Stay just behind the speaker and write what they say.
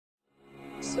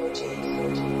Yeah,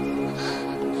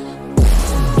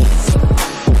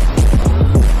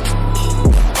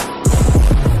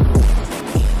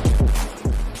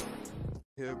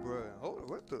 bro. Oh,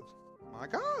 what the? My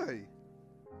guy.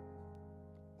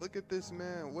 Look at this,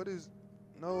 man. What is?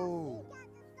 No.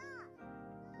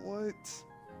 What?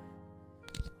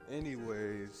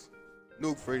 Anyways,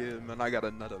 Nuke Freddy, man. I got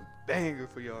another banger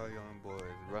for y'all young boys,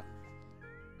 bro.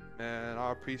 Man,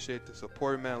 I appreciate the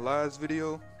support, man. Last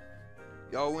video,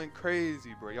 y'all went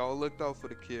crazy, bro. Y'all looked out for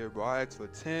the kid, bro. I asked for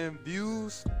 10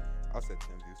 views. I said 10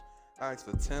 views. I asked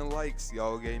for 10 likes.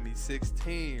 Y'all gave me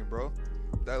 16, bro.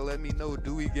 That let me know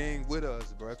Dewey gang with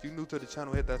us, bro. If you're new to the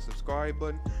channel, hit that subscribe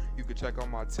button. You can check out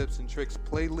my tips and tricks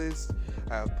playlist.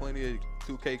 I have plenty of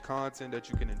 2K content that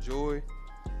you can enjoy.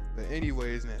 But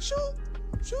anyways, man, shoot.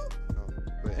 No.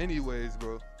 But anyways,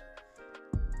 bro,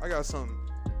 I got something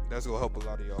that's gonna help a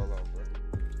lot of y'all out, bro.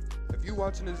 If you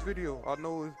watching this video, I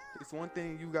know it's one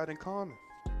thing you got in common.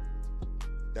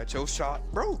 That your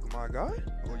shot broke, my guy.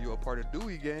 Or you a part of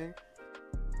Dewey gang.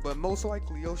 But most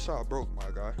likely your shot broke, my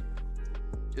guy.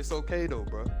 It's okay though,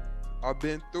 bro. I've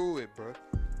been through it, bro.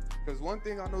 Cause one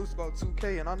thing I noticed about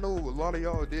 2K, and I know a lot of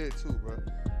y'all did too, bro.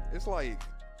 It's like,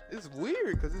 it's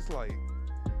weird, cause it's like,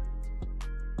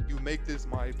 you make this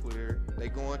MYPAYER, they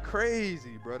going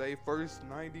crazy, bro. They first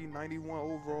 90, 91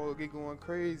 overall, get going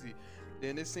crazy.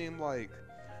 Then it seemed like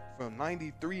from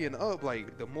 93 and up,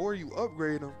 like the more you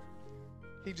upgrade him,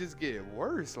 he just get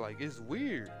worse. Like it's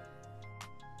weird.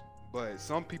 But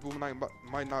some people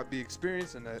might not be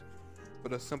experiencing that. For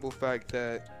the simple fact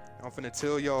that I'm finna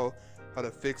tell y'all how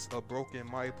to fix a broken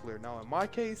MYPAYER. Now in my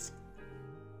case,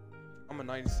 I'm a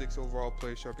 96 overall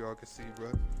player, sharp y'all can see,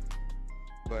 bro.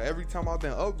 But every time I've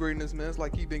been upgrading this, man, it's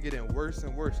like he been getting worse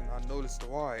and worse, and I noticed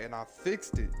why, and I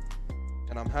fixed it.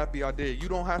 And I'm happy I did. You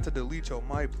don't have to delete your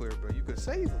MYPAYER, bro. You could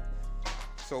save him.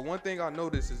 So one thing I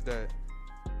noticed is that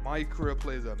MYCAREER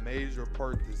plays a major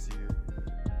part this year.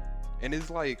 And it's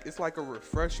like a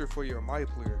refresher for your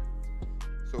MYPAYER.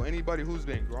 So anybody who's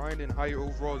been grinding higher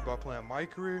overalls by playing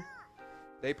MYCAREER,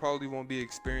 they probably won't be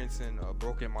experiencing a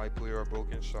broken MYPAYER or a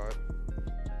broken shot.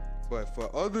 But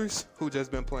for others who just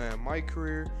been playing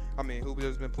MYCAREER, who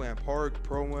just been playing Park,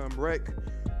 Pro-Am, Rec,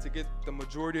 to get the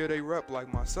majority of their rep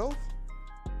like myself,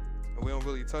 and we don't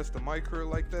really touch the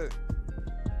MYCAREER like that,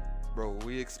 bro,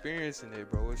 we experiencing it,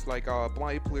 bro. It's like our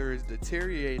MYPAYER is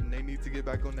deteriorating. They need to get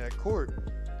back on that court.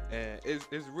 And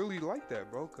it's really like that,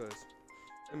 bro, because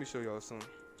let me show y'all something.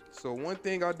 So one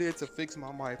thing I did to fix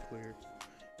my MYPAYER,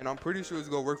 and I'm pretty sure it's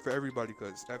gonna work for everybody,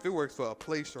 because if it works for a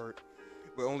play shark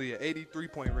with only an 83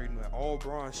 point rating with all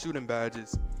bronze shooting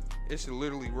badges, it should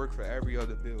literally work for every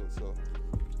other build. So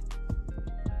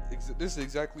this is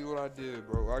exactly what I did,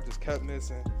 bro. I just kept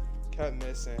missing.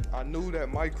 I knew that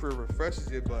MYCAREER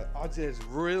refreshes it, but I just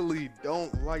really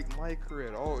don't like MYCAREER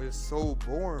at all. It's so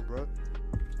boring, bro.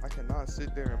 I cannot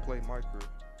sit there and play MYCAREER.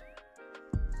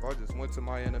 So I just went to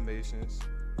my animations,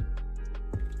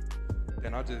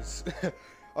 and I just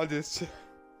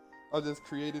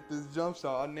created this jump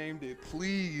shot. I named it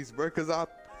Please, bro, cause I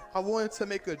wanted to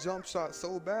make a jump shot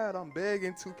so bad. I'm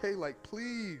begging 2K like,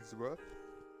 please, bro.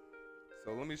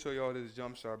 So let me show y'all this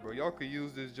jump shot, bro. Y'all could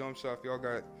use this jump shot if y'all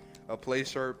got a play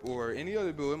sharp or any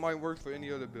other build. It might work for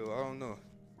any other build. I don't know.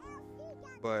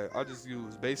 But I just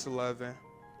use base 11.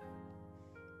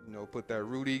 You know, put that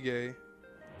Rudy Gay.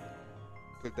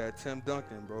 Put that Tim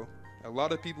Duncan, bro. A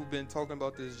lot of people been talking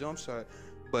about this jump shot,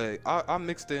 but I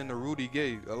mixed it in the Rudy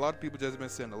Gay. A lot of people just been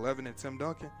saying 11 and Tim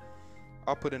Duncan.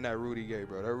 I put in that Rudy Gay,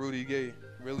 bro. That Rudy Gay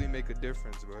really make a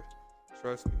difference, bro.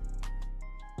 Trust me.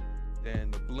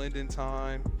 Then the blending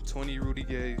time, 20 Rudy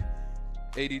Gay,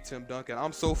 80 Tim Duncan.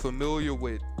 I'm so familiar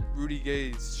with Rudy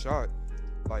Gay's shot.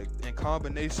 Like, in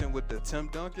combination with the Tim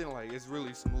Duncan, like, it's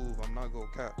really smooth. I'm not gonna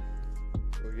cap.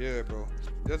 So yeah, bro,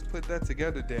 just put that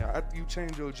together there. After you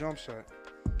change your jump shot,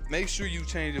 make sure you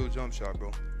change your jump shot,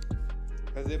 bro,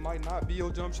 because it might not be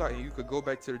your jump shot, and you could go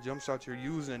back to the jump shot you're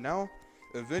using now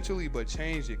eventually, but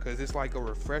change it, because it's like a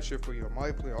refresher for your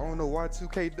MYPAYER. I don't know why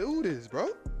 2K do this, bro.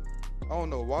 I don't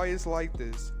know why it's like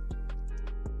this,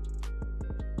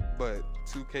 but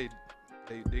 2K,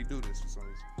 they do this for some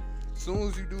reason. As soon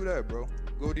as you do that, bro,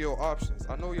 go to your options.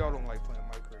 I know y'all don't like playing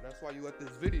MYCAREER. That's why you at this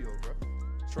video, bro.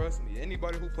 Trust me,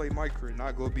 anybody who play MYCAREER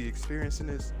not gonna be experiencing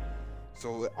this.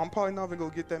 So I'm probably not even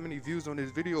gonna get that many views on this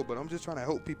video, but I'm just trying to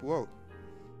help people out.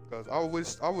 Cause I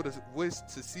would have wished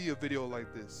to see a video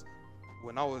like this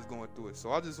when I was going through it.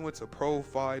 So I just went to Pro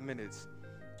 5 minutes,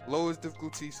 lowest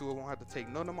difficulty, so it won't have to take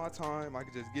none of my time. I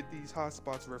could just get these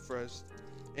hotspots refreshed.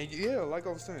 And yeah, like I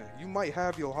was saying, you might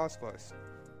have your hotspots.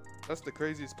 That's the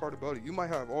craziest part about it. You might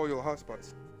have all your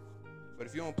hotspots, But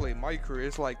if you don't play MYCAREER,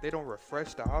 it's like they don't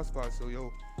refresh the hotspots, so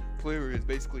your player is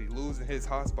basically losing his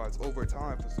hotspots over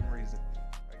time for some reason.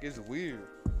 Like, it's weird.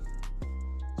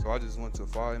 So I just went to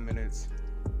 5 minutes,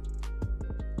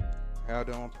 had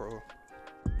it on pro, you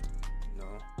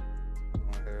know,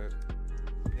 on head,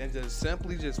 and just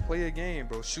simply just play a game,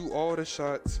 bro. Shoot all the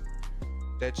shots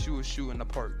that you would shoot in the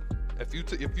park. If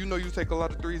you know you take a lot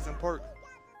of threes in park,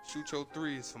 shoot your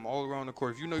threes from all around the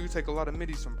court. If you know you take a lot of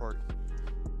middies from park,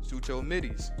 shoot your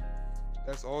middies.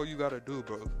 That's all you gotta do,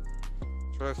 bro.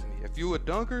 Trust me. If you a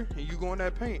dunker and you go in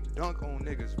that paint, dunk on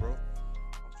niggas, bro.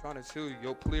 I'm trying to tell you,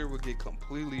 your player will get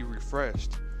completely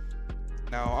refreshed.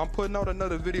 Now, I'm putting out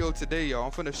another video today, y'all.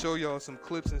 I'm finna show y'all some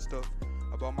clips and stuff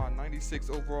about my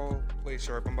 96 overall play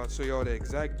sharp. I'm about to show y'all the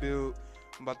exact build.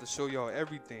 I'm about to show y'all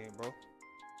everything, bro.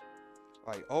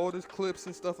 Like, all these clips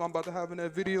and stuff I'm about to have in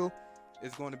that video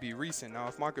is going to be recent. Now,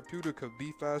 if my computer could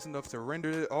be fast enough to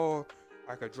render it all,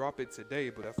 I could drop it today,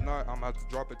 but if not, I'm about to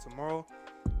drop it tomorrow.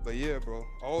 But yeah, bro,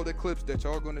 all the clips that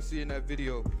y'all gonna see in that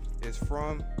video is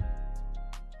from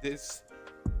this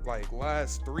like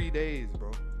last 3 days,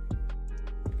 bro.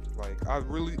 Like, I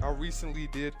recently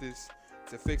did this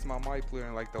to fix my MyPlayer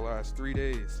in like the last 3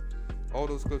 days. All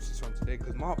those clips is from today,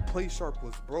 cause my play sharp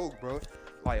was broke, bro.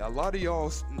 Like, a lot of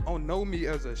y'all don't know me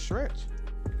as a stretch,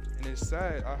 and it's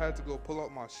sad. I had to go pull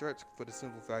out my stretch for the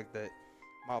simple fact that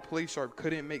my play sharp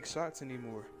couldn't make shots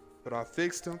anymore, but I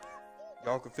fixed them.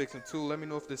 Y'all can fix them too. Let me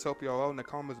know if this helped y'all out in the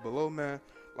comments below, man.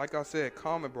 Like I said,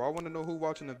 comment, bro. I want to know who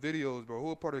watching the videos, bro.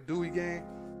 Who a part of Dewey gang?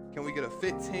 Can we get a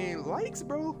 15 likes,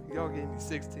 bro? Y'all gave me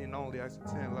 16 only. I asked for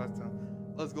 10 last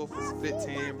time. Let's go for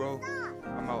 15, bro.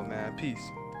 I'm out, man. Peace.